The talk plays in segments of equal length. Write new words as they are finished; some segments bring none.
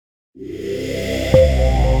Welcome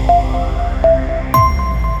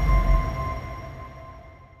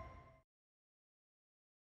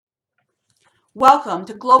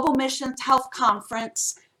to Global Missions Health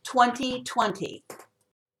Conference 2020.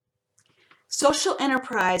 Social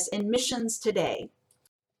Enterprise and Missions Today.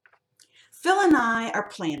 Phil and I are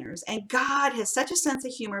planners, and God has such a sense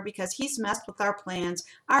of humor because He's messed with our plans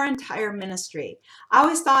our entire ministry. I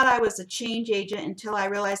always thought I was a change agent until I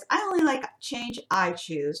realized I only like change I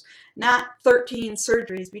choose, not 13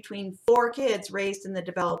 surgeries between 4 kids raised in the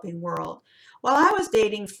developing world. While I was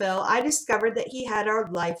dating Phil, I discovered that he had our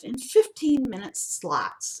life in 15-minute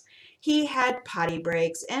slots. He had potty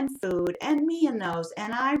breaks and food and me in those,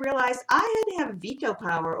 and I realized I had to have veto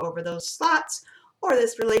power over those slots or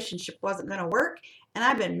this relationship wasn't going to work, and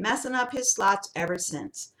I've been messing up his slots ever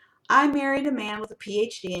since. I married a man with a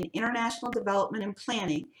PhD in international development and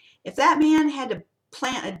planning. If that man had to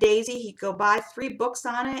plant a daisy, he'd go buy 3 books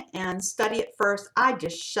on it and study it first. I'd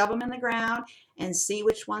just shove them in the ground and see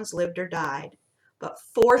which ones lived or died. But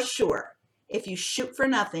for sure, if you shoot for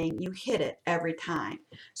nothing, you hit it every time.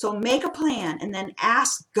 So make a plan and then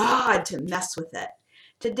ask God to mess with it.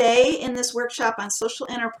 Today, in this workshop on social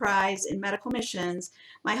enterprise and medical missions,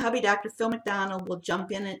 my hubby, Dr. Phil McDonald, will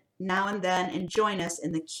jump in now and then and join us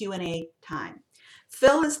in the Q&A time.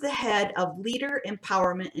 Phil is the head of Leader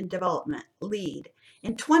Empowerment and Development, LEAD,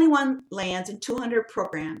 in 21 lands and 200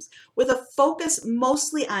 programs, with a focus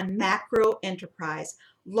mostly on macro enterprise,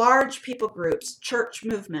 large people groups, church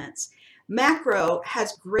movements. Macro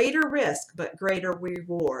has greater risk but greater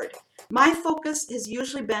reward. My focus has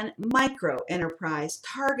usually been micro enterprise,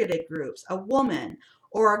 targeted groups, a woman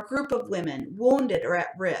or a group of women wounded or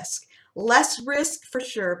at risk. Less risk for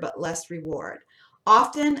sure, but less reward.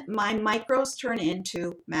 Often my micros turn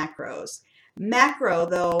into macros. Macro,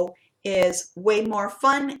 though, is way more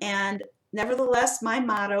fun, and nevertheless, my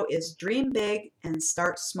motto is dream big and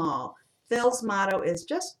start small. Phil's motto is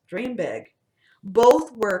just dream big.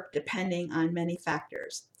 Both work depending on many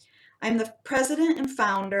factors. I'm the president and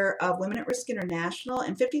founder of Women at Risk International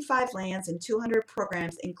in 55 lands and 200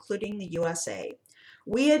 programs, including the USA.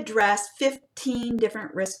 We address 15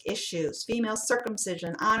 different risk issues: female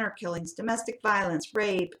circumcision, honor killings, domestic violence,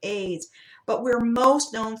 rape, AIDS, but we're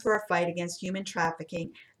most known for our fight against human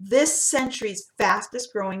trafficking, this century's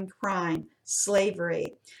fastest growing crime,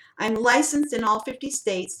 slavery. I'm licensed in all 50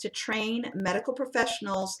 states to train medical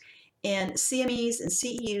professionals and CMEs and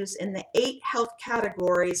CEUs in the 8 health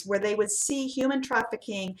categories where they would see human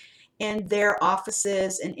trafficking in their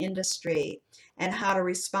offices and industry and how to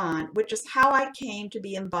respond, which is how I came to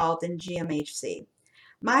be involved in GMHC.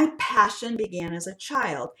 My passion began as a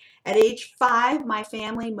child. At age 5, my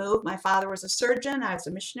family moved. My father was a surgeon. I was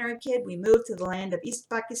a missionary kid. We moved to the land of East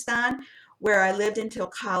Pakistan, where I lived until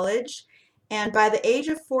college. And by the age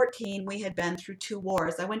of 14, we had been through 2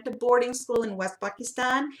 wars. I went to boarding school in West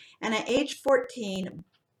Pakistan, and at age 14,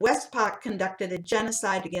 West Pak conducted a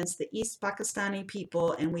genocide against the East Pakistani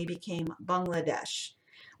people, and we became Bangladesh.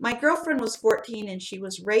 My girlfriend was 14, and she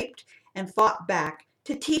was raped and fought back.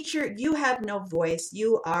 To teach her, you have no voice,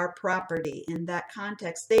 you are property. In that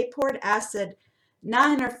context, they poured acid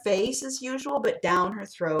not in her face as usual, but down her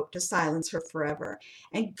throat to silence her forever.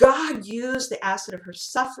 And God used the acid of her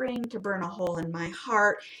suffering to burn a hole in my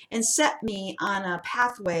heart and set me on a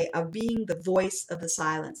pathway of being the voice of the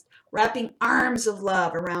silenced, wrapping arms of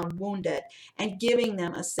love around wounded and giving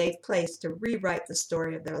them a safe place to rewrite the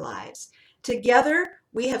story of their lives. Together,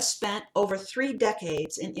 we have spent over 3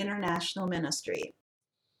 decades in international ministry.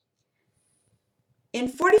 In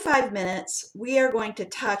 45 minutes, we are going to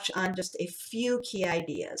touch on just a few key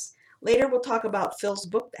ideas. Later, we'll talk about Phil's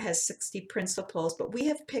book that has 60 principles, but we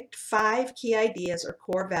have picked 5 key ideas or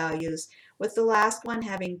core values, with the last one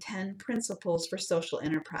having 10 principles for social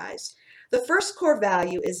enterprise. The first core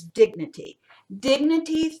value is dignity.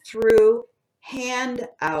 Dignity through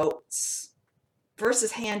handouts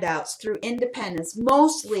versus handouts through independence,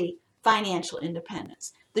 mostly financial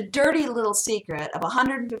independence. The dirty little secret of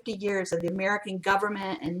 150 years of the American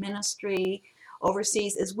government and ministry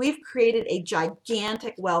overseas is we've created a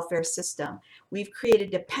gigantic welfare system. We've created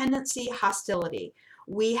dependency, hostility.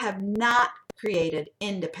 We have not created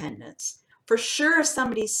independence. For sure, if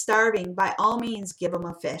somebody's starving, by all means, give them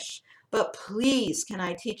a fish. But please, can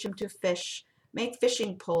I teach them to fish, make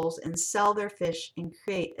fishing poles, and sell their fish and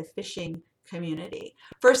create a fishing community.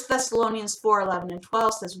 1 Thessalonians 4:11 and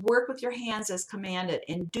 12 says, work with your hands as commanded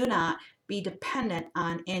and do not be dependent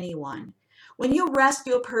on anyone. When you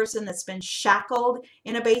rescue a person that's been shackled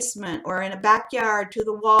in a basement or in a backyard to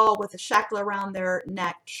the wall with a shackle around their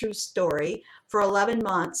neck, true story, for 11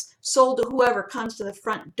 months, sold to whoever comes to the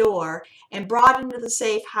front door, and brought into the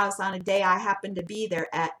safe house on a day I happened to be there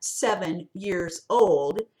at 7 years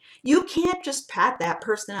old, you can't just pat that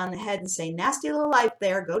person on the head and say, nasty little life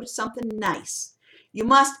there, go do something nice. You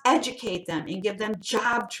must educate them and give them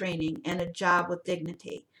job training and a job with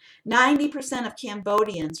dignity. 90% of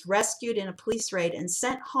Cambodians rescued in a police raid and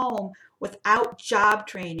sent home without job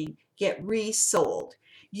training get resold.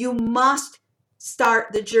 You must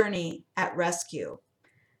start the journey at rescue.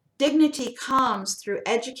 Dignity comes through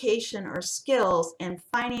education or skills and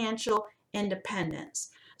financial independence.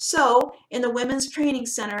 So, in the Women's Training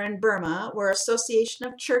Center in Burma, where Association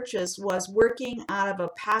of Churches was working out of a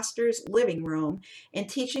pastor's living room and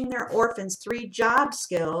teaching their orphans 3 job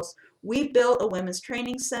skills, we built a women's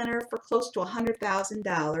training center for close to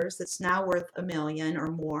 $100,000 that's now worth $1 million or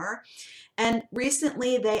more. And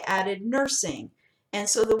recently they added nursing. And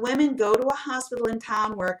so the women go to a hospital in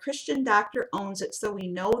town where a Christian doctor owns it, so we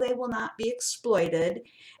know they will not be exploited.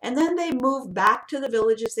 And then they move back to the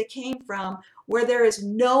villages they came from where there is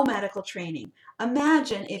no medical training.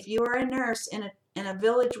 Imagine if you are a nurse in a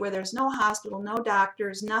village where there's no hospital, no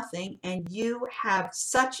doctors, nothing, and you have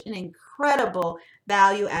such an incredible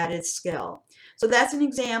value-added skill. So that's an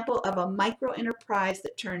example of a micro enterprise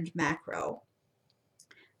that turned macro.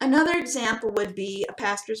 Another example would be a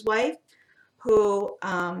pastor's wife who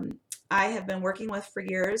I have been working with for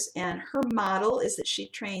years, and her model is that she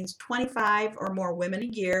trains 25 or more women a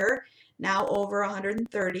year, now over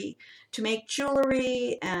 130, to make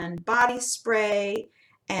jewelry and body spray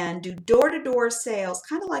and do door-to-door sales,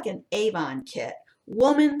 kind of like an Avon kit,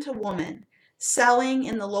 woman to woman, selling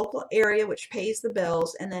in the local area, which pays the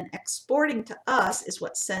bills, and then exporting to us is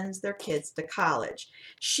what sends their kids to college.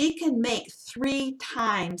 She can make 3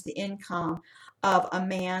 times the income of a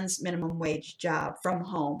man's minimum wage job from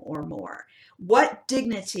home or more. What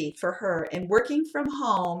dignity for her in working from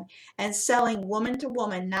home and selling woman to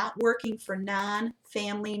woman, not working for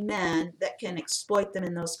non-family men that can exploit them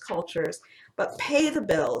in those cultures, but pay the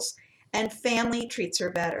bills, and family treats her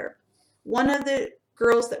better. One of the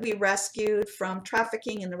girls that we rescued from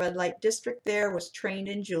trafficking in the red light district there was trained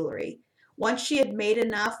in jewelry. Once she had made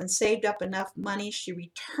enough and saved up enough money, she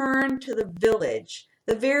returned to the village,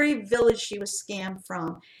 the very village she was scammed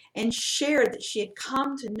from, and shared that she had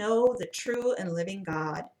come to know the true and living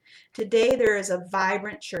God. Today there is a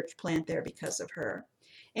vibrant church plant there because of her.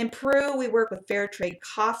 In Peru, we work with Fair Trade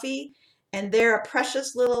Coffee, and they're a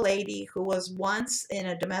precious little lady who was once in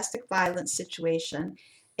a domestic violence situation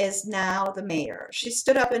is now the mayor. She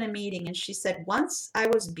stood up in a meeting and she said, once I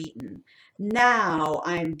was beaten, now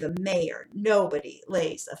I'm the mayor. Nobody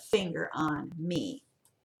lays a finger on me.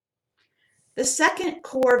 The second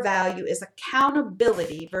core value is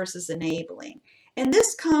accountability versus enabling. And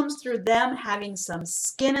this comes through them having some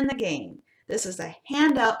skin in the game. This is a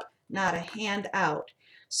hand up, not a hand out.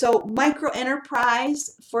 So micro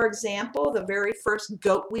enterprise, for example, the very first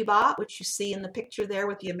goat we bought, which you see in the picture there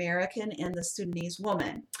with the American and the Sudanese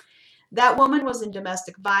woman. That woman was in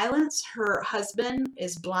domestic violence. Her husband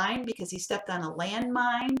is blind because he stepped on a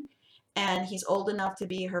landmine, and he's old enough to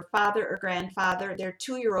be her father or grandfather. Their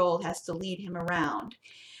 2-year-old has to lead him around.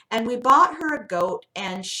 And we bought her a goat,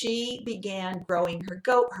 and she began growing her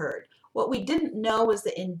goat herd. What we didn't know was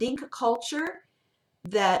that in Dinka culture,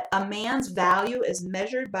 that a man's value is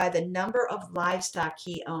measured by the number of livestock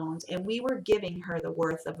he owns, and we were giving her the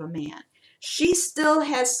worth of a man. She still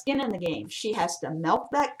has skin in the game. She has to milk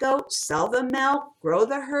that goat, sell the milk, grow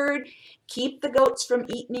the herd, keep the goats from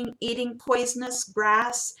eating poisonous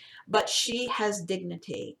grass, but she has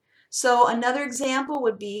dignity. So another example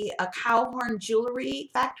would be a cow horn jewelry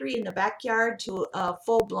factory in the backyard to a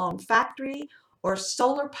full-blown factory, or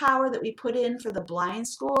solar power that we put in for the blind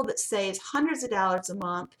school that saves hundreds of dollars a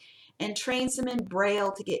month and trains them in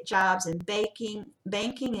Braille to get jobs in banking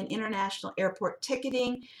and international airport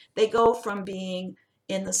ticketing. They go from being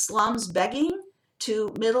in the slums begging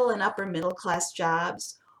to middle and upper middle class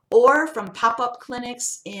jobs, or from pop-up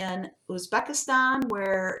clinics in Uzbekistan,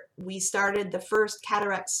 where we started the first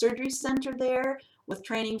cataract surgery center there with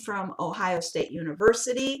training from Ohio State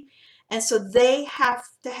University. And so they have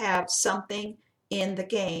to have something in the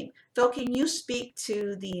game. Phil, can you speak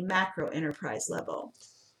to the macro enterprise level?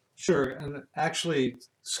 Sure, and actually,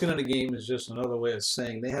 skin in the game is just another way of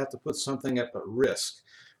saying they have to put something up at risk,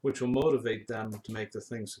 which will motivate them to make the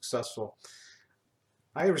thing successful.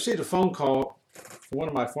 I received a phone call from one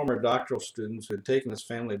of my former doctoral students who had taken his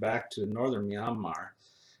family back to northern Myanmar,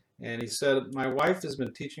 And he said, my wife has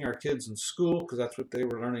been teaching our kids in school because that's what they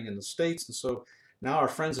were learning in the States. And so now our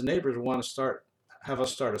friends and neighbors want to have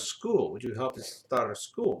us start a school. Would you help us start a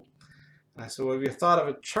school? And I said, well, have you thought of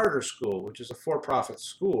a charter school, which is a for-profit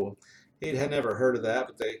school? He had never heard of that,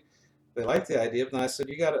 but they liked the idea. But then I said,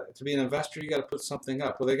 to be an investor, you got to put something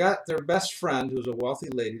up. Well, they got their best friend, who's a wealthy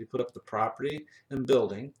lady, to put up the property and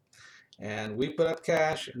building. And we put up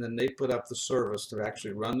cash, and then they put up the service to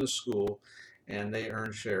actually run the school, and they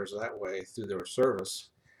earn shares that way through their service.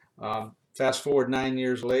 Fast forward 9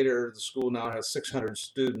 years later, the school now has 600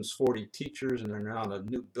 students, 40 teachers, and they're now on a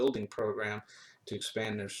new building program to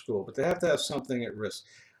expand their school. But they have to have something at risk.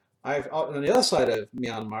 On the other side of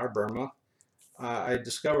Myanmar, Burma, I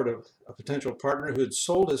discovered a potential partner who had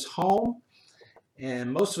sold his home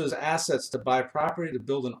and most of his assets to buy property to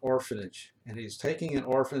build an orphanage. And he's taking in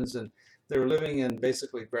orphans, and they were living in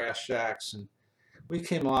basically grass shacks. And we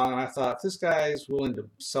came along, and I thought, if this guy is willing to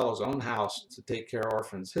sell his own house to take care of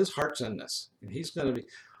orphans, his heart's in this. And he's going to be,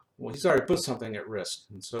 well, he's already put something at risk.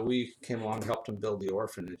 And so we came along and helped him build the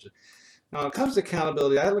orphanage. Now, when it comes to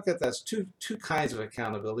accountability, I look at that as two kinds of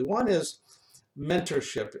accountability. One is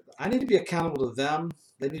mentorship. I need to be accountable to them.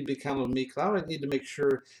 They need to be accountable to me, because I need to make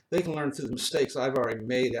sure they can learn through the mistakes I've already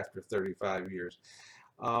made after 35 years.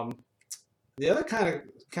 The other kind of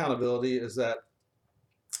accountability is that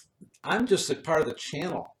I'm just a part of the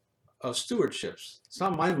channel of stewardships. It's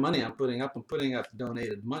not my money I'm putting up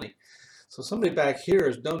donated money. So somebody back here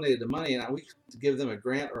has donated the money, and we give them a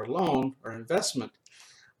grant or a loan or investment.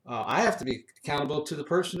 I have to be accountable to the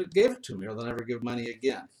person that gave it to me, or they'll never give money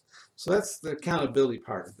again. So that's the accountability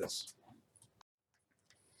part of this.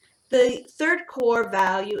 The third core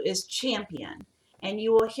value is champion. And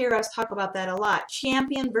you will hear us talk about that a lot.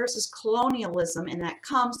 Champion versus colonialism, and that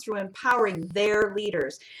comes through empowering their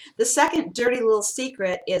leaders. The second dirty little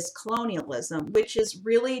secret is colonialism, which is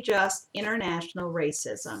really just international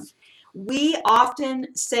racism. We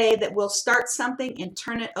often say that we'll start something and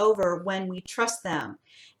turn it over when we trust them.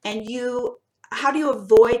 And how do you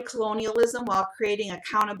avoid colonialism while creating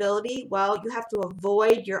accountability? Well, you have to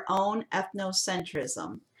avoid your own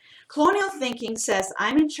ethnocentrism. Colonial thinking says,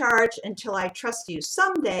 I'm in charge until I trust you.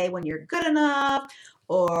 Someday, when you're good enough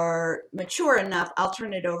or mature enough, I'll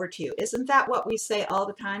turn it over to you. Isn't that what we say all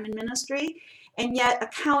the time in ministry? And yet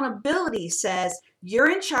accountability says, you're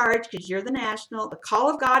in charge because you're the national. The call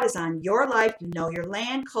of God is on your life. You know your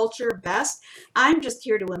land, culture best. I'm just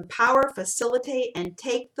here to empower, facilitate, and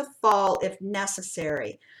take the fall if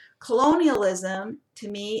necessary. Colonialism, to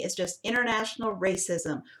me, is just international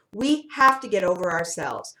racism. We have to get over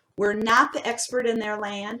ourselves. We're not the expert in their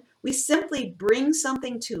land. We simply bring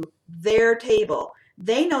something to their table.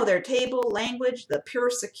 They know their table, language, the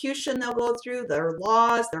persecution they'll go through, their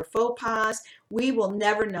laws, their faux pas. We will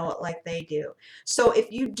never know it like they do. So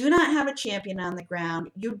if you do not have a champion on the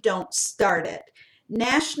ground, you don't start it.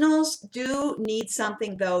 Nationals do need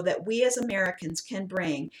something, though, that we as Americans can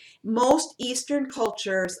bring. Most Eastern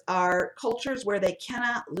cultures are cultures where they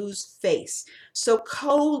cannot lose face. So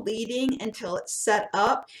co-leading until it's set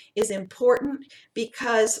up is important,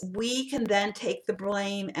 because we can then take the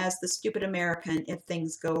blame as the stupid American if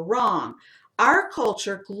things go wrong. Our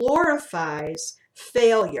culture glorifies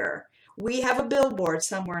failure. We have a billboard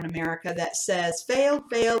somewhere in America that says, failed,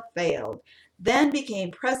 failed, failed. Then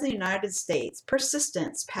became President of the United States.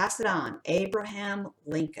 Persistence, pass it on, Abraham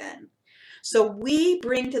Lincoln. So we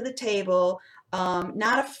bring to the table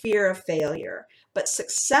not a fear of failure, but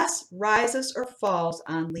success rises or falls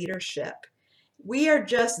on leadership. We are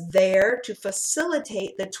just there to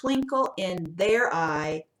facilitate the twinkle in their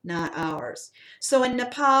eye, not ours. So in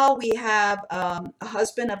Nepal, we have a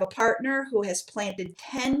husband of a partner who has planted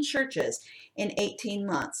 10 churches in 18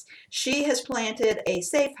 months. She has planted a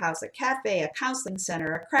safe house, a cafe, a counseling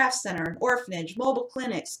center, a craft center, an orphanage, mobile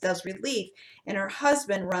clinics, does relief, and her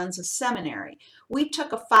husband runs a seminary. We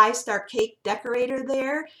took a 5-star cake decorator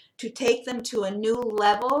there to take them to a new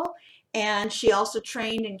level. And she also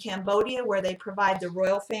trained in Cambodia, where they provide the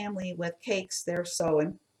royal family with cakes. They're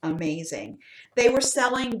so amazing. They were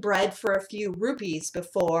selling bread for a few rupees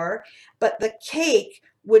before, but the cake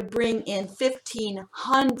would bring in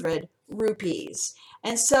 1,500 rupees.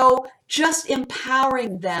 And so just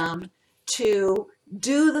empowering them to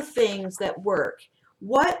do the things that work.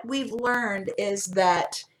 What we've learned is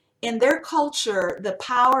that in their culture, the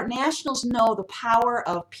power, nationals know the power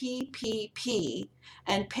of PPP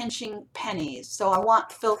and pinching pennies. So I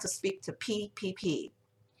want Phil to speak to PPP.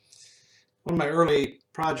 One of my early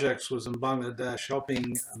projects was in Bangladesh,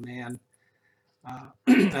 helping a man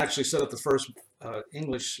actually set up the first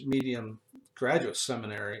English medium graduate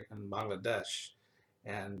seminary in Bangladesh.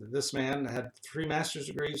 And this man had 3 master's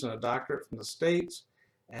degrees and a doctorate from the States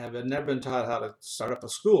and had never been taught how to start up a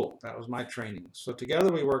school. That was my training. So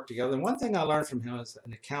together we worked together. And one thing I learned from him is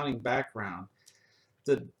an accounting background,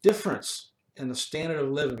 the difference in the standard of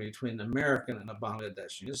living between an American and a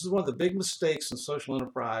Bangladeshi. This is one of the big mistakes in social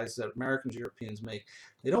enterprise that Americans and Europeans make.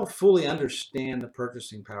 They don't fully understand the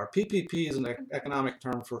purchasing power. PPP is an economic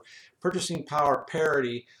term for purchasing power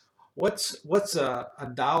parity. What's a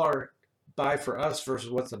dollar buy for us versus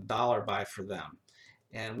what's a dollar buy for them?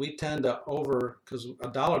 And we tend to because a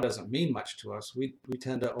dollar doesn't mean much to us, we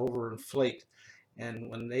tend to overinflate, and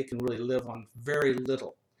when they can really live on very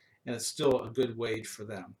little, and it's still a good wage for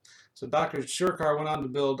them. So Dr. Shurkar went on to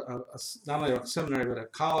build not only a seminary, but a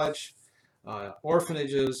college,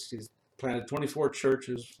 orphanages. He's planted 24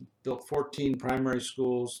 churches, built 14 primary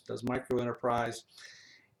schools, does micro enterprise.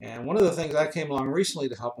 And one of the things I came along recently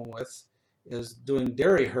to help him with is doing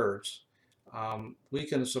dairy herds. We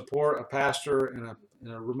can support a pastor in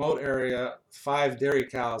a remote area, 5 dairy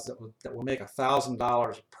cows that will make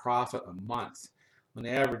 $1,000 profit a month, when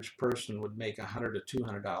the average person would make $100 to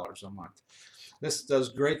 $200 a month. This does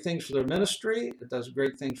great things for their ministry. It does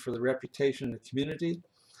great things for the reputation in the community.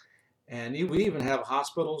 And we even have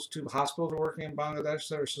hospitals. 2 hospitals are working in Bangladesh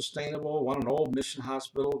that are sustainable. One, an old mission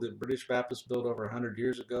hospital the British Baptists built over 100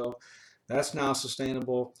 years ago. That's now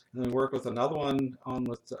sustainable. And we work with another one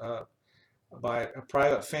by a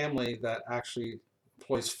private family that actually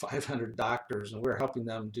employs 500 doctors, and we're helping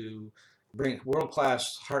them bring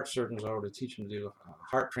world-class heart surgeons over to teach them to do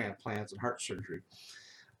heart transplants and heart surgery.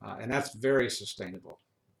 And that's very sustainable.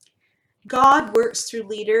 God works through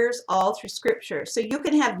leaders all through Scripture. So you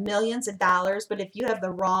can have millions of dollars, but if you have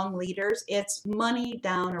the wrong leaders, it's money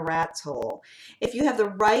down a rat's hole. If you have the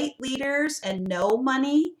right leaders and no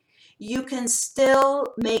money, you can still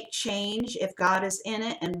make change if God is in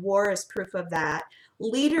it, and war is proof of that.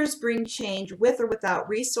 Leaders bring change with or without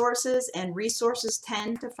resources, and resources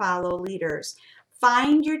tend to follow leaders.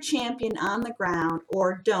 Find your champion on the ground,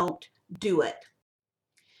 or don't do it.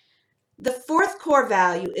 The 4th core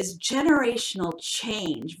value is generational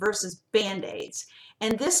change versus band-aids.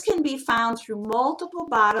 And this can be found through multiple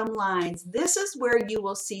bottom lines. This is where you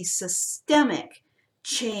will see systemic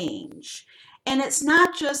change. And it's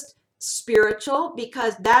not just spiritual,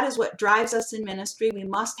 because that is what drives us in ministry. We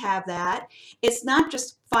must have that. It's not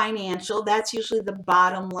just financial. That's usually the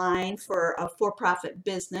bottom line for a for-profit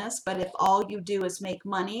business. But if all you do is make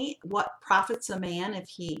money, what profits a man if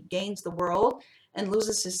he gains the world and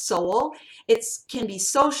loses his soul? It can be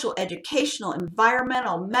social, educational,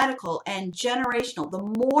 environmental, medical, and generational.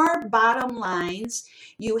 The more bottom lines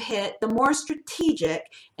you hit, the more strategic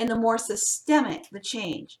and the more systemic the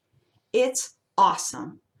change. It's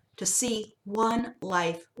awesome to see one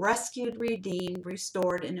life rescued, redeemed,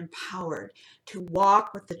 restored, and empowered to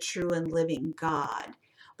walk with the true and living God.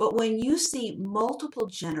 But when you see multiple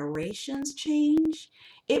generations change,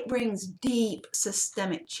 it brings deep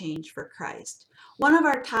systemic change for Christ. One of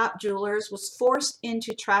our top jewelers was forced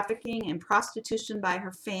into trafficking and prostitution by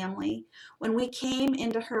her family. When we came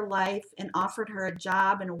into her life and offered her a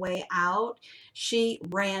job and a way out, she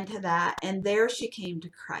ran to that, and there she came to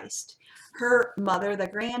Christ. Her mother, the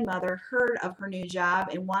grandmother, heard of her new job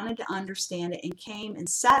and wanted to understand it, and came and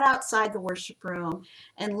sat outside the worship room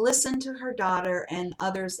and listened to her daughter and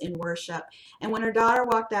others in worship. And when her daughter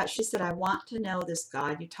walked out, she said, "I want to know this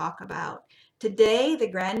God you talk about." Today, the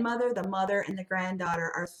grandmother, the mother, and the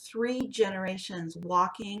granddaughter are 3 generations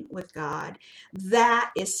walking with God.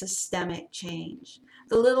 That is systemic change.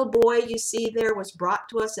 The little boy you see there was brought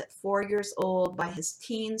to us at 4 years old by his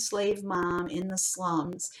teen slave mom in the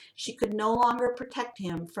slums. She could no longer protect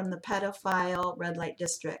him from the pedophile red light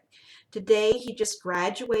district. Today, he just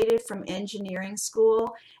graduated from engineering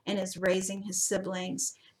school and is raising his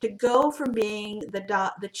siblings. To go from being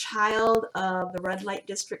the child of the red light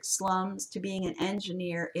district slums to being an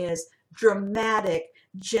engineer is dramatic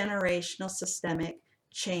generational systemic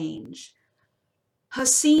change.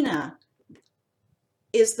 Hasina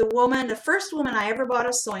is the first woman I ever bought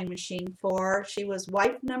a sewing machine for. She was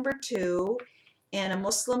wife number 2 in a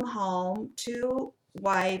Muslim home, 2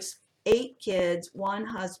 wives, 8 kids, 1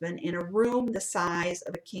 husband, in a room the size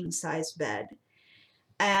of a king-size bed.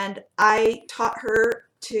 And I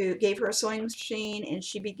gave her a sewing machine, and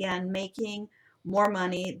she began making more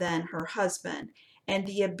money than her husband, and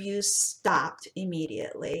the abuse stopped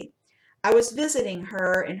immediately. I was visiting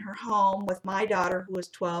her in her home with my daughter, who was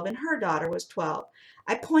 12, and her daughter was 12.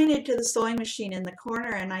 I pointed to the sewing machine in the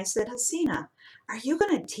corner, and I said, "Hasina, are you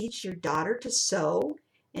going to teach your daughter to sew?"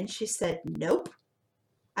 And she said, "Nope."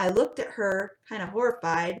 I looked at her kind of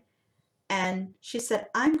horrified, And she said,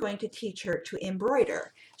 I'm going to teach her to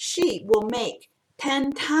embroider. She will make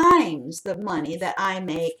 10 times the money that I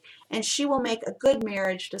make, and she will make a good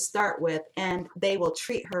marriage to start with, and they will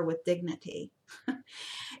treat her with dignity.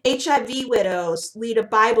 HIV widows lead a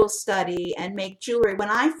Bible study and make jewelry. When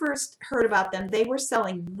I first heard about them, they were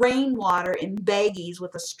selling rainwater in baggies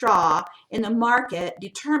with a straw in the market,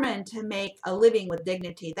 determined to make a living with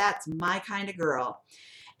dignity. That's my kind of girl.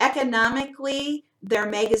 Economically, their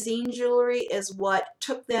magazine jewelry is what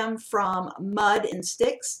took them from mud and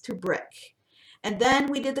sticks to brick. And then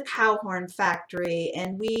we did the cow horn factory,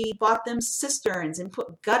 and we bought them cisterns and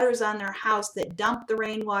put gutters on their house that dumped the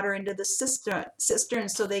rainwater into the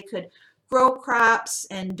cisterns so they could grow crops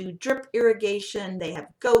and do drip irrigation. They have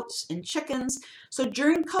goats and chickens. So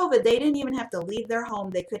during COVID, they didn't even have to leave their home.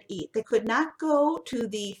 They could eat. They could not go to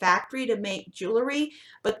the factory to make jewelry,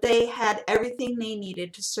 but they had everything they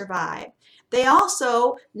needed to survive. They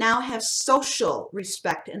also now have social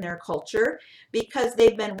respect in their culture because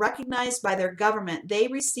they've been recognized by their government. They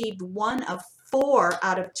received 1 of 4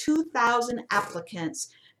 out of 2,000 applicants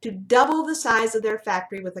to double the size of their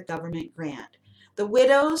factory with a government grant. The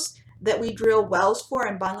widows that we drill wells for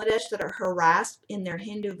in Bangladesh that are harassed in their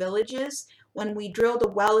Hindu villages, when we drilled a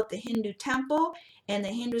well at the Hindu temple and the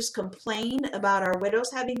Hindus complained about our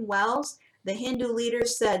widows having wells, the Hindu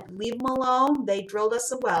leaders said, leave them alone. They drilled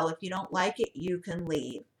us a well. If you don't like it, you can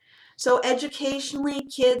leave. So educationally,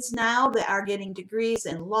 kids now that are getting degrees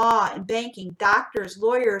in law and banking, doctors,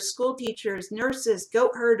 lawyers, school teachers, nurses,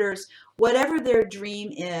 goat herders, whatever their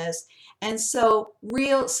dream is. And so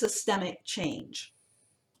real systemic change.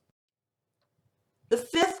 The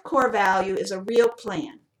 5th core value is a real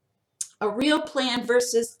plan. A real plan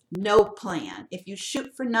versus no plan. If you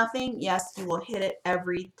shoot for nothing, yes, you will hit it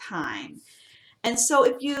every time. And so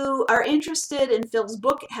if you are interested in Phil's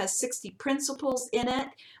book, it has 60 principles in it,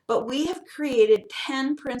 but we have created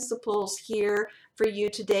 10 principles here for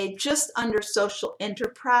you today just under social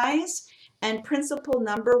enterprise. And principle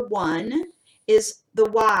number 1 is the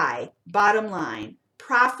why, bottom line.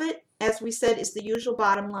 Profit, as we said, is the usual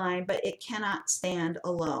bottom line, but it cannot stand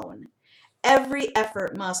alone. Every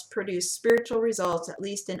effort must produce spiritual results, at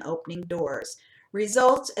least in opening doors.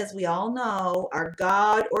 Results, as we all know, are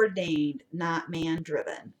God-ordained, not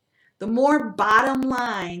man-driven. The more bottom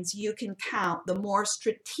lines you can count, the more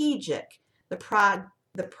strategic the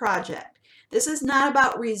project. This is not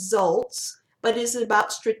about results, but it is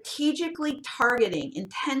about strategically targeting,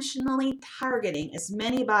 intentionally targeting as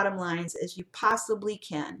many bottom lines as you possibly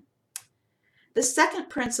can. The second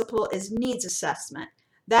principle is needs assessment.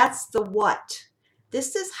 That's the what.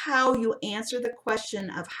 This is how you answer the question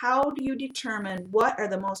of how do you determine what are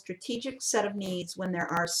the most strategic set of needs when there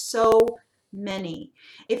are so many.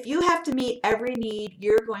 If you have to meet every need,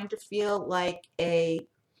 you're going to feel like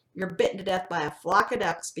you're bitten to death by a flock of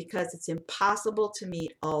ducks because it's impossible to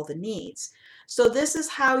meet all the needs. So this is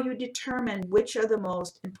how you determine which are the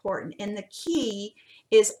most important. And the key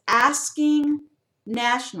is asking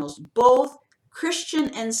nationals, both Christian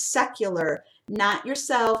and secular, not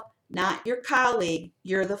yourself, not your colleague.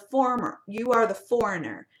 You're the former. You are the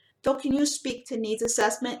foreigner. Phil, can you speak to needs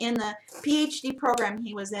assessment? In the PhD program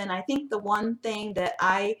he was in, I think the one thing that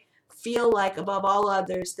I feel like above all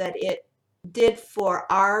others that it did for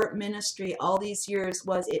our ministry all these years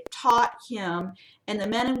was it taught him and the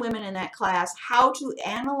men and women in that class how to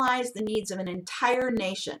analyze the needs of an entire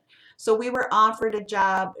nation. So we were offered a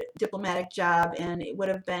job, diplomatic job, and it would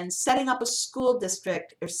have been setting up a school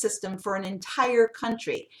district or system for an entire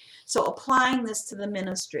country. So applying this to the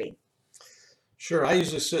ministry. Sure. I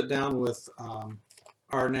usually sit down with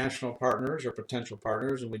our national partners or potential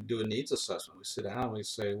partners, and we do a needs assessment. We sit down and we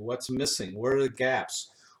say, what's missing? Where are the gaps?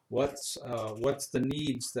 What's the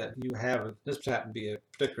needs that you have? This happened to be a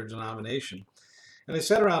particular denomination. And they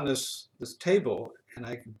sat around this table, and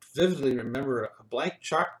I vividly remember a blank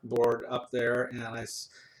chalkboard up there, and I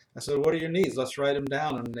said, what are your needs? Let's write them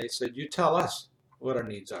down. And they said, you tell us what our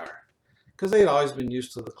needs are. Because they had always been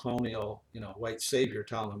used to the colonial, white savior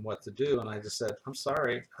telling them what to do. And I just said, I'm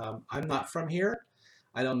sorry, I'm not from here.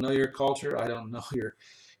 I don't know your culture. I don't know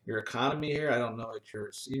your economy here. I don't know what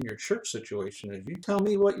even your church situation is. You tell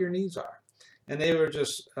me what your needs are. And they were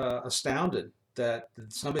just astounded that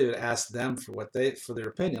somebody would ask them for their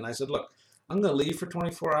opinion. I said, look, I'm going to leave for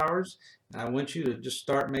 24 hours, and I want you to just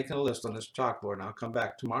start making a list on this chalkboard, and I'll come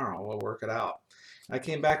back tomorrow. We'll work it out. I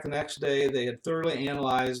came back the next day. They had thoroughly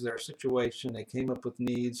analyzed their situation. They came up with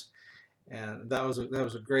needs, and that was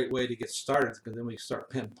a great way to get started, because then we start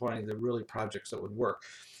pinpointing the really projects that would work.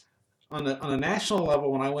 On a national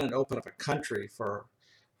level, when I went and opened up a country for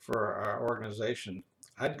our organization,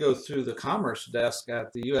 I'd go through the commerce desk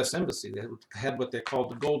at the U.S. Embassy. They had what they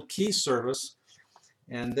called the Gold Key Service,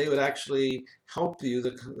 and they would actually help you.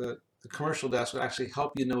 The commercial desk would actually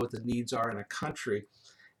help you know what the needs are in a country.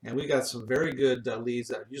 And we got some very good leads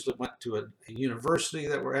that usually went to a university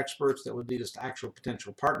that were experts that would lead us to actual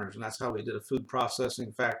potential partners. And that's how we did a food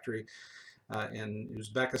processing factory in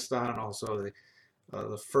Uzbekistan, and also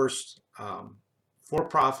the first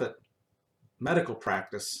for-profit medical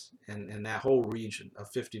practice in that whole region of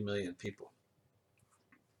 50 million people.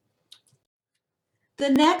 The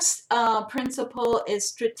next principle is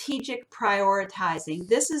strategic prioritizing.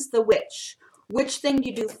 This is the which thing do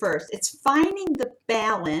you do first? It's finding the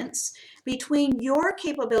balance between your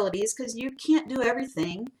capabilities, because you can't do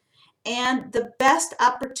everything, and the best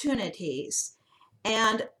opportunities.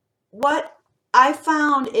 And what I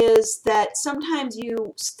found is that sometimes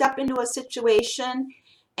you step into a situation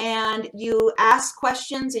and you ask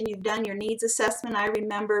questions and you've done your needs assessment. I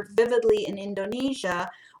remember vividly in Indonesia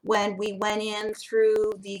when we went in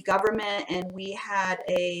through the government, and we had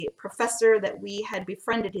a professor that we had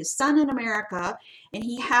befriended his son in America, and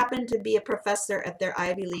he happened to be a professor at their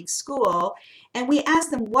Ivy League school. And we asked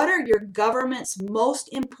them, what are your government's most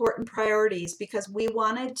important priorities? Because we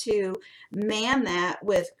wanted to man that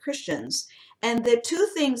with Christians. And the two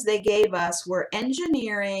things they gave us were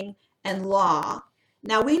engineering and law.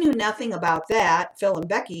 Now, we knew nothing about that, Phil and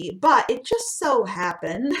Becky, but it just so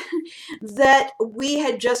happened that we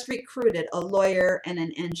had just recruited a lawyer and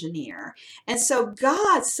an engineer. And so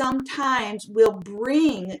God sometimes will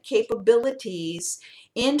bring capabilities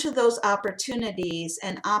into those opportunities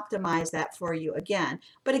and optimize that for you again.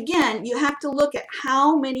 But again, you have to look at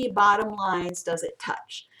how many bottom lines does it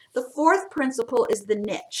touch. The fourth principle is the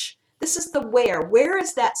niche. This is the where. Where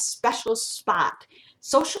is that special spot?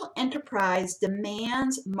 Social enterprise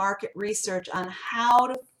demands market research on how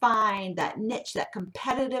to find that niche, that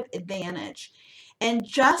competitive advantage. And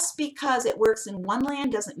just because it works in one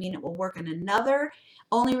land doesn't mean it will work in another.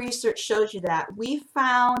 Only research shows you that. We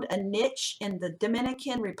found a niche in the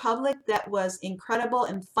Dominican Republic that was incredible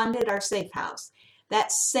and funded our safe house.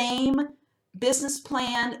 That same business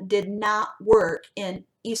plan did not work in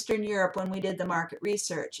Eastern Europe when we did the market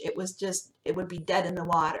research. It would be dead in the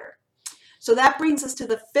water. So that brings us to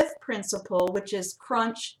the fifth principle, which is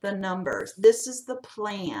crunch the numbers. This is the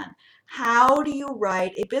plan. How do you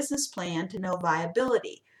write a business plan to know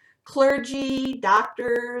viability? Clergy,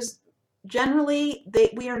 doctors, generally,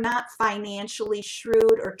 we are not financially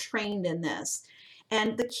shrewd or trained in this.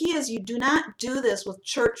 And the key is you do not do this with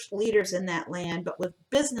church leaders in that land, but with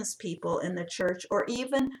business people in the church or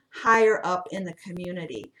even higher up in the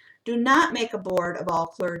community. Do not make a board of all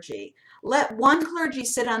clergy. Let one clergy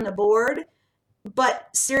sit on the board,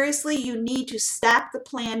 but seriously, you need to stack the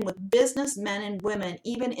plan with businessmen and women,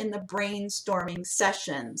 even in the brainstorming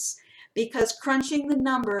sessions, because crunching the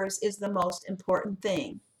numbers is the most important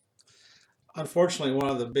thing. Unfortunately, one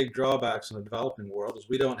of the big drawbacks in the developing world is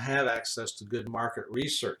we don't have access to good market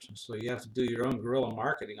research. And so you have to do your own guerrilla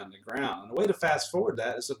marketing on the ground. And the way to fast forward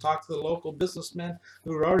that is to talk to the local businessmen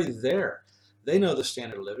who are already there. They know the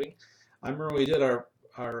standard of living. I remember we did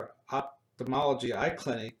our ophthalmology eye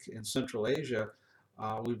clinic in Central Asia.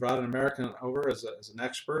 We brought an American over as an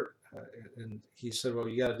expert, and he said, well,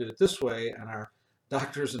 you got to do it this way. And our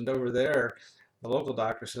doctors and over there, the local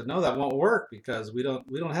doctor said, no, that won't work because we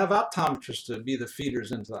don't have optometrists to be the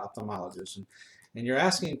feeders into the ophthalmologists. And you're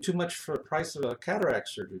asking too much for the price of a cataract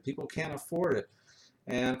surgery. People can't afford it.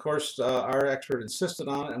 And of course, our expert insisted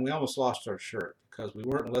on it, and we almost lost our shirt because we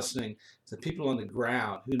weren't listening to people on the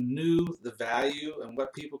ground who knew the value and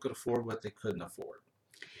what people could afford, what they couldn't afford.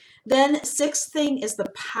 Then sixth thing is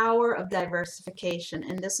the power of diversification,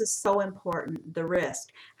 and this is so important, the risk.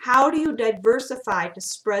 How do you diversify to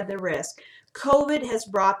spread the risk? COVID has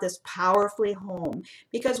brought this powerfully home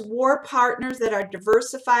because war partners that are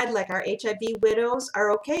diversified, like our HIV widows,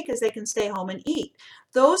 are okay because they can stay home and eat.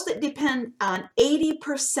 Those that depend on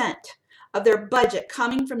 80% of their budget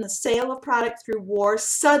coming from the sale of product through war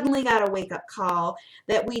suddenly got a wake-up call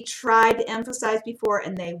that we tried to emphasize before,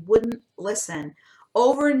 and they wouldn't listen.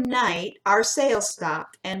 Overnight, our sales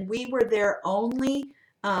stopped, and we were there only,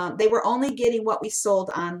 they were only getting what we sold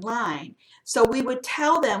online. So we would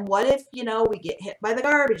tell them, what if, we get hit by the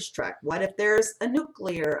garbage truck? What if there's a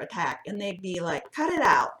nuclear attack? And they'd be like, cut it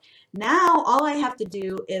out. Now, all I have to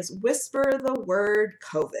do is whisper the word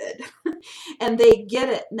COVID, and they get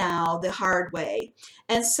it now the hard way.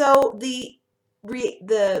 And so the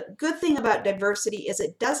good thing about diversity is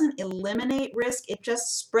it doesn't eliminate risk, it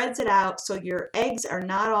just spreads it out so your eggs are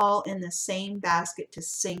not all in the same basket to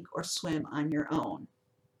sink or swim on your own.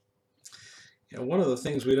 One of the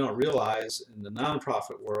things we don't realize in the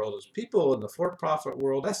nonprofit world is people in the for-profit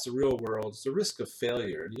world, that's the real world. It's the risk of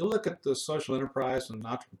failure. And you look at the social enterprise and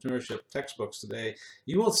entrepreneurship textbooks today,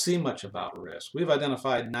 you won't see much about risk. We've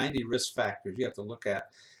identified 90 risk factors you have to look at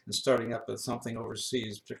in starting up with something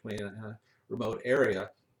overseas, particularly in a remote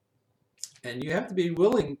area. And you have to be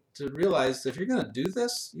willing to realize that if you're going to do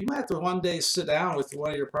this, you might have to one day sit down with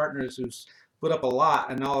one of your partners who's put up a lot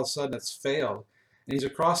and all of a sudden it's failed. And he's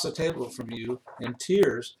across the table from you in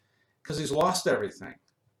tears because he's lost everything.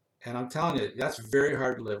 And I'm telling you, that's very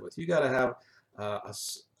hard to live with. You got to have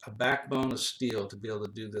a backbone of steel to be able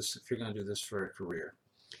to do this if you're going to do this for a career.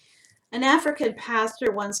 An African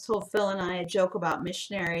pastor once told Phil and I a joke about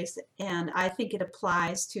missionaries, and I think it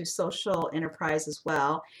applies to social enterprise as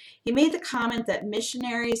well. He made the comment that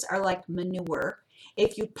missionaries are like manure.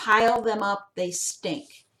 If you pile them up, they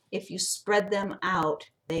stink. If you spread them out,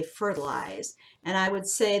 they fertilize. And I would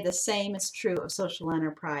say the same is true of social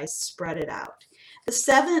enterprise. Spread it out. The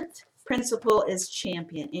seventh principle is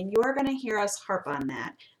champion, and you're going to hear us harp on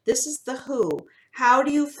that. This is the who. How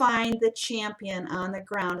do you find the champion on the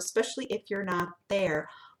ground, especially if you're not there?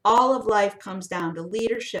 All of life comes down to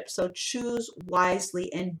leadership, so choose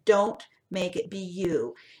wisely and don't make it be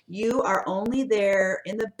you. You are only there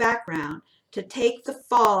in the background to take the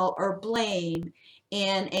fall or blame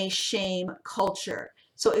in a shame culture.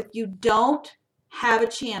 So if you don't have a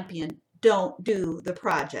champion, don't do the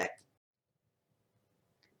project.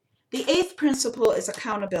 The eighth principle is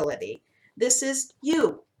accountability. This is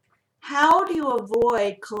you. How do you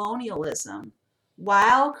avoid colonialism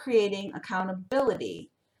while creating accountability?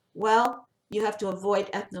 Well, you have to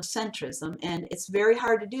avoid ethnocentrism, and it's very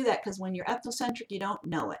hard to do that because when you're ethnocentric, you don't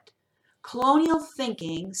know it. Colonial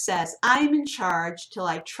thinking says, I'm in charge till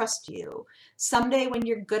I trust you. Someday when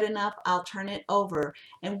you're good enough, I'll turn it over.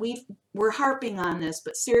 And we're harping on this,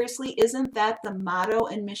 but seriously, isn't that the motto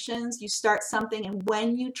in missions? You start something, and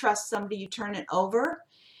when you trust somebody, you turn it over.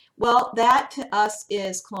 Well, that to us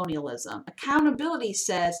is colonialism. Accountability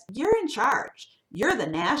says, you're in charge. You're the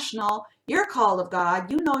national. You're called of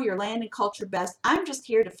God. You know your land and culture best. I'm just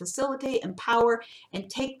here to facilitate, empower, and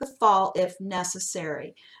take the fall if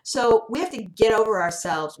necessary. So we have to get over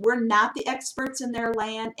ourselves. We're not the experts in their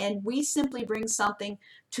land, and we simply bring something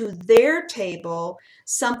to their table,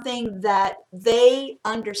 something that they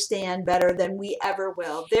understand better than we ever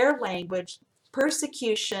will. Their language,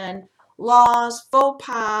 persecution, laws, faux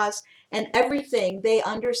pas, and everything they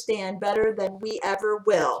understand better than we ever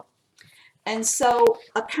will. And so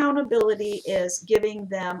accountability is giving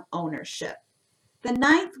them ownership. The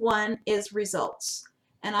ninth one is results,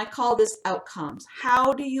 and I call this outcomes.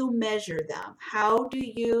 How do you measure them? How do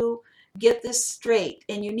you get this straight?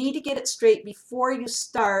 And you need to get it straight before you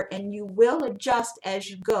start, and you will adjust as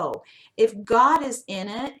you go. If God is in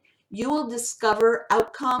it, you will discover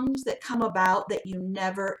outcomes that come about that you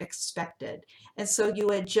never expected. And so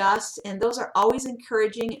you adjust, and those are always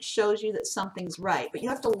encouraging. It shows you that something's right. But you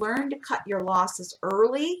have to learn to cut your losses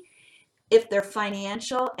early if they're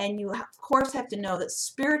financial, and you, of course, have to know that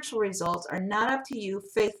spiritual results are not up to you,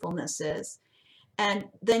 faithfulness is. And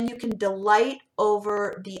then you can delight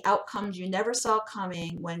over the outcomes you never saw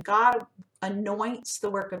coming when God anoints the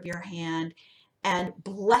work of your hand and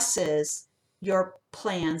blesses your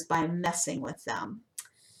plans by messing with them.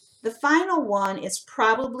 The final one is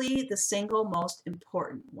probably the single most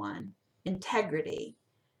important one, integrity.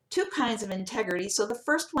 Two kinds of integrity. So the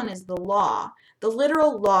first one is the law, the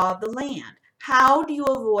literal law of the land. How do you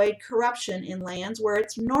avoid corruption in lands where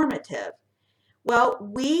it's normative? Well,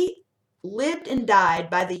 we lived and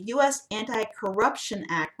died by the U.S. Anti-Corruption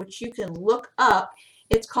Act, which you can look up.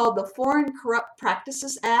 It's called the Foreign Corrupt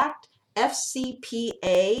Practices Act,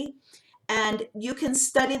 FCPA. And you can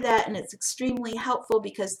study that, and it's extremely helpful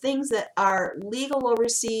because things that are legal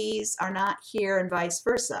overseas are not here and vice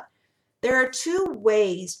versa. There are two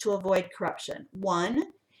ways to avoid corruption.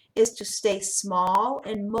 One is to stay small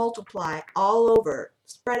and multiply all over.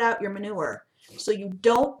 Spread out your manure so you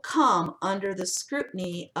don't come under the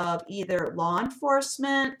scrutiny of either law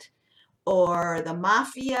enforcement or the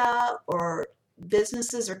mafia or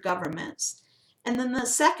businesses or governments. And then the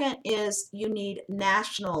second is you need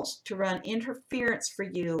nationals to run interference for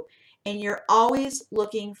you, and you're always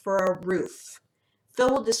looking for a roof. Phil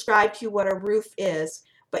will describe to you what a roof is,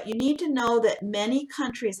 but you need to know that many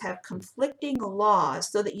countries have conflicting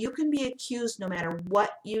laws so that you can be accused no matter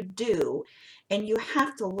what you do, and you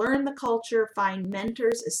have to learn the culture, find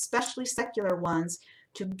mentors, especially secular ones,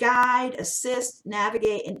 to guide, assist,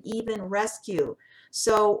 navigate, and even rescue.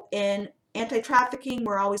 So in anti-trafficking,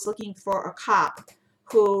 we're always looking for a cop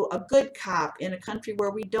a good cop in a country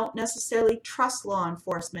where we don't necessarily trust law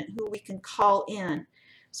enforcement, who we can call in.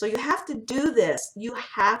 So you have to do this. You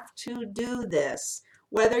have to do this,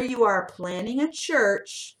 whether you are planning a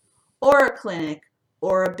church or a clinic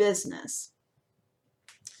or a business.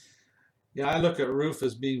 Yeah, I look at Ruth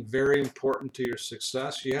as being very important to your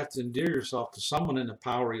success. You have to endear yourself to someone in the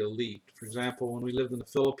power elite. For example, when we lived in the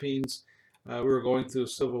Philippines, we were going through a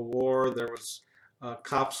civil war. There was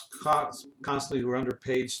cops constantly who were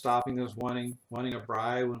underpaid, stopping us, wanting a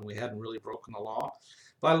bribe when we hadn't really broken the law.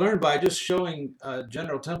 But I learned by just showing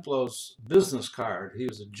General Templo's business card. He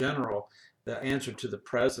was a general that answered to the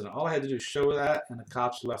president. All I had to do was show that, and the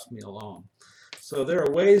cops left me alone. So there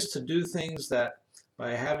are ways to do things that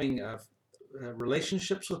by having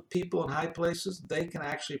relationships with people in high places, they can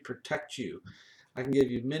actually protect you. I can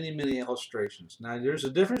give you many, many illustrations. Now, there's a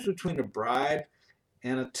difference between a bribe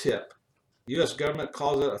and a tip. The U.S. government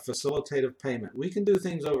calls it a facilitative payment. We can do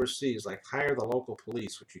things overseas, like hire the local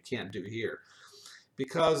police, which you can't do here,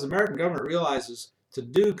 because the American government realizes to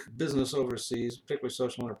do business overseas, particularly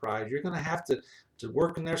social enterprise, you're going to have to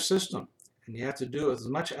work in their system, and you have to do it with as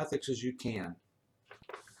much ethics as you can.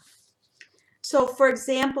 So, for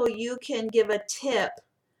example, you can give a tip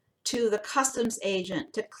to the customs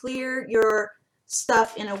agent to clear your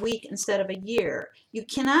stuff in a week instead of a year. You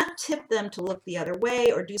cannot tip them to look the other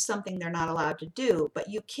way or do something they're not allowed to do, but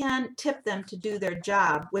you can tip them to do their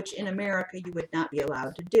job, which in America you would not be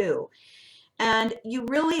allowed to do. And you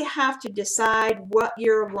really have to decide what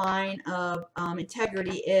your line of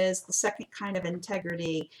integrity is, the second kind of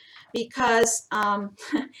integrity, because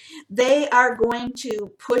they are going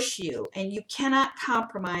to push you and you cannot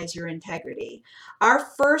compromise your integrity. Our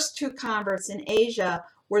first two converts in Asia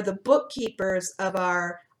were the bookkeepers of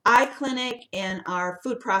our eye clinic and our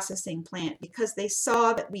food processing plant because they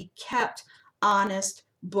saw that we kept honest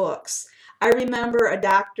books. I remember a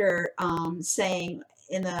doctor saying,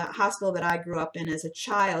 in the hospital that I grew up in as a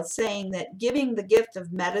child, saying that giving the gift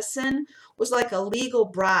of medicine was like a legal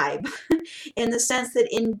bribe in the sense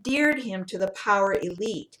that endeared him to the power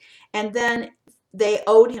elite. And then they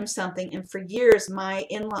owed him something. And for years,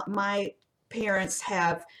 my parents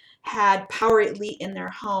have had power elite in their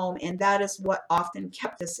home, and that is what often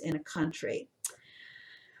kept us in a country.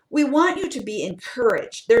 We want you to be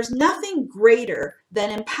encouraged. There's nothing greater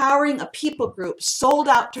than empowering a people group sold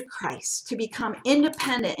out to Christ to become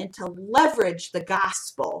independent and to leverage the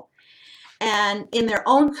gospel and in their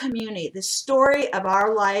own community. The story of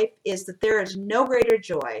our life is that there is no greater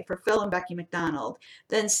joy for Phil and Becky McDonald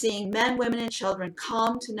than seeing men, women, and children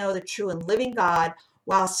come to know the true and living God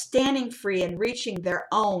while standing free and reaching their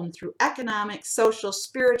own through economic, social,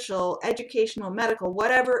 spiritual, educational, medical,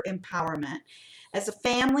 whatever empowerment. As a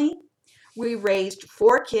family, we raised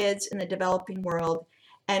 4 kids in the developing world,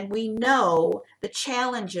 and we know the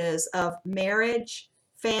challenges of marriage,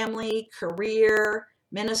 family, career,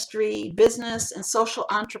 ministry, business, and social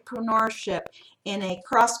entrepreneurship in a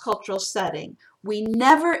cross-cultural setting. We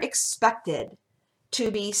never expected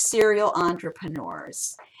to be serial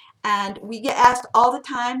entrepreneurs. And we get asked all the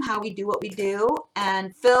time how we do what we do.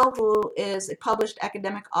 And Phil, who is a published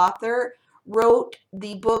academic author, wrote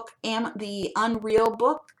the book, The Unreal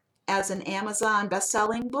Book, as an Amazon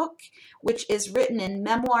best-selling book, which is written in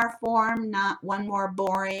memoir form, not one more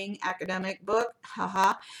boring academic book,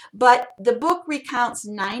 haha. But the book recounts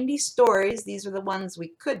 90 stories, these are the ones we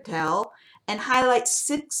could tell, and highlights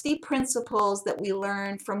 60 principles that we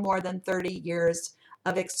learned from more than 30 years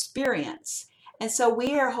of experience. And so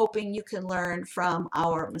we are hoping you can learn from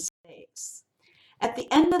our mistakes. At the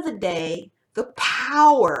end of the day, the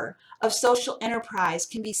power of social enterprise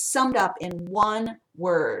can be summed up in one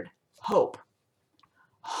word: hope.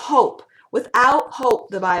 Hope. Without hope,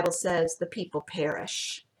 the Bible says, the people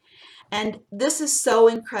perish. And this is so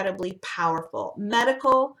incredibly powerful.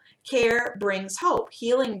 Medical care brings hope.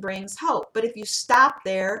 Healing brings hope. But if you stop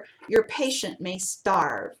there, your patient may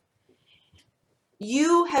starve.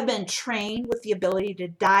 You have been trained with the ability to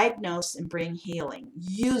diagnose and bring healing.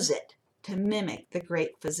 Use it to mimic the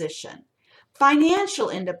great physician. Financial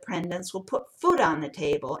independence will put food on the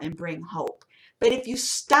table and bring hope. But if you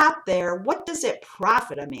stop there, what does it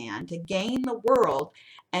profit a man to gain the world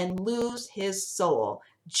and lose his soul?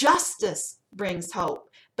 Justice brings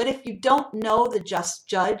hope. But if you don't know the just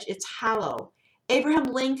judge, it's hollow. Abraham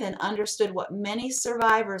Lincoln understood what many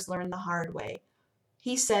survivors learned the hard way.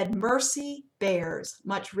 He said, mercy bears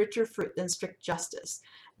much richer fruit than strict justice.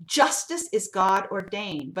 Justice is God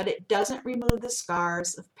ordained, but it doesn't remove the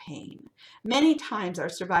scars of pain. Many times our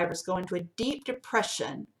survivors go into a deep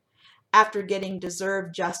depression after getting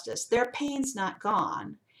deserved justice. Their pain's not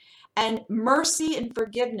gone. And mercy and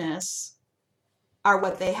forgiveness are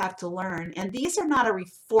what they have to learn. And these are not a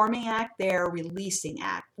reforming act, they're a releasing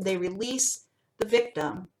act. They release the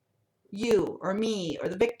victim, you or me or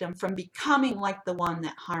the victim, from becoming like the one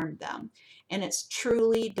that harmed them. And it's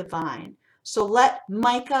truly divine. So let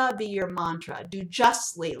Micah be your mantra. Do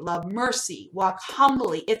justly, love mercy, walk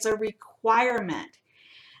humbly. It's a requirement.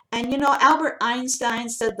 And you know, Albert Einstein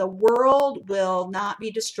said the world will not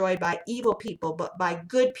be destroyed by evil people, but by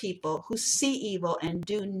good people who see evil and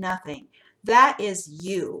do nothing. That is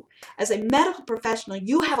you. As a medical professional,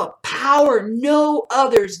 you have a power no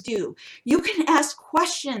others do. You can ask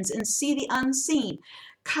questions and see the unseen.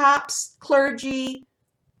 Cops, clergy,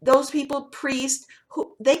 those people, priests,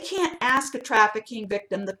 who they can't ask a trafficking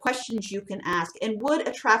victim the questions you can ask. And would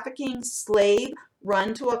a trafficking slave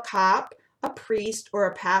run to a cop, a priest, or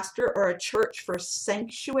a pastor, or a church for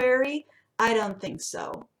sanctuary? I don't think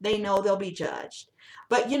so. They know they'll be judged.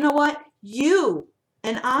 But you know what? You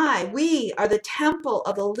and we are the temple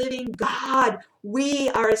of the living God. We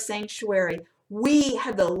are a sanctuary. We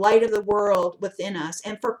have the light of the world within us.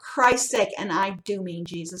 And for Christ's sake, and I do mean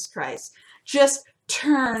Jesus Christ, just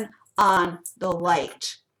turn on the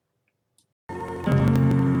light.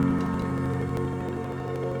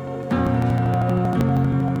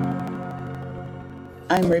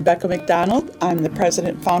 I'm Rebecca McDonald. I'm the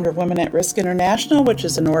president and founder of Women at Risk International, which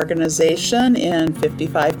is an organization in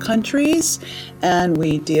 55 countries, and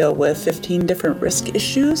we deal with 15 different risk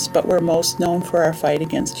issues, but we're most known for our fight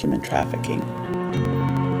against human trafficking.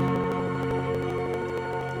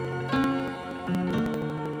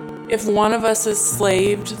 If one of us is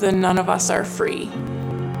slaved, then none of us are free.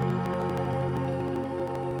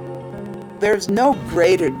 There's no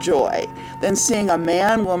greater joy than seeing a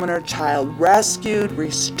man, woman, or child rescued,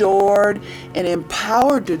 restored, and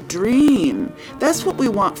empowered to dream. That's what we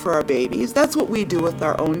want for our babies. That's what we do with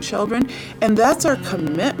our own children. And that's our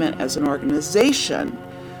commitment as an organization,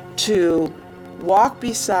 to walk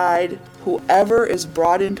beside whoever is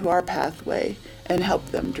brought into our pathway and help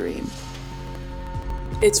them dream.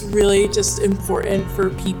 It's really just important for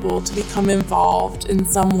people to become involved in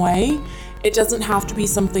some way. It doesn't have to be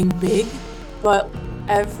something big, but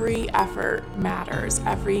every effort matters.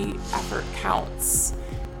 Every effort counts.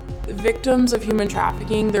 Victims of human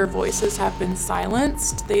trafficking, their voices have been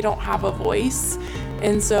silenced. They don't have a voice.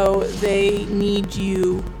 And so they need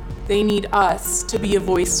you, they need us to be a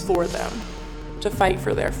voice for them, to fight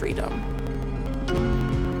for their freedom.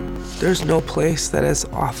 There's no place that is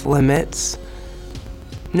off limits.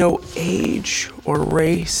 No age or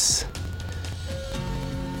race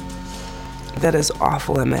that is off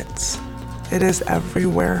limits. It is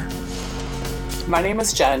everywhere. My name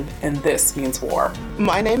is Jen, and this means war.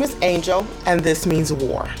 My name is Angel, and this means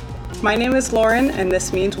war. My name is Lauren, and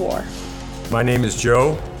this means war. My name is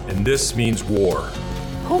Joe, and this means war.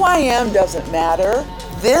 Who I am doesn't matter.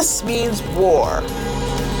 This means war.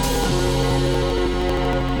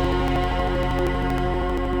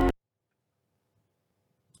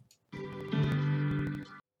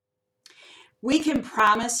 We can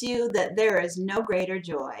promise you that there is no greater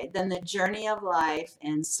joy than the journey of life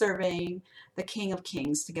and serving the King of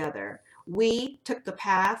Kings together. We took the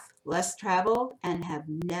path less traveled and have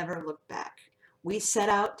never looked back. We set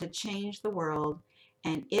out to change the world,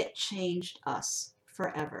 and it changed us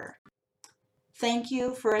forever. Thank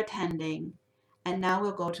you for attending, and now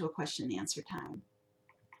we'll go to a question and answer time.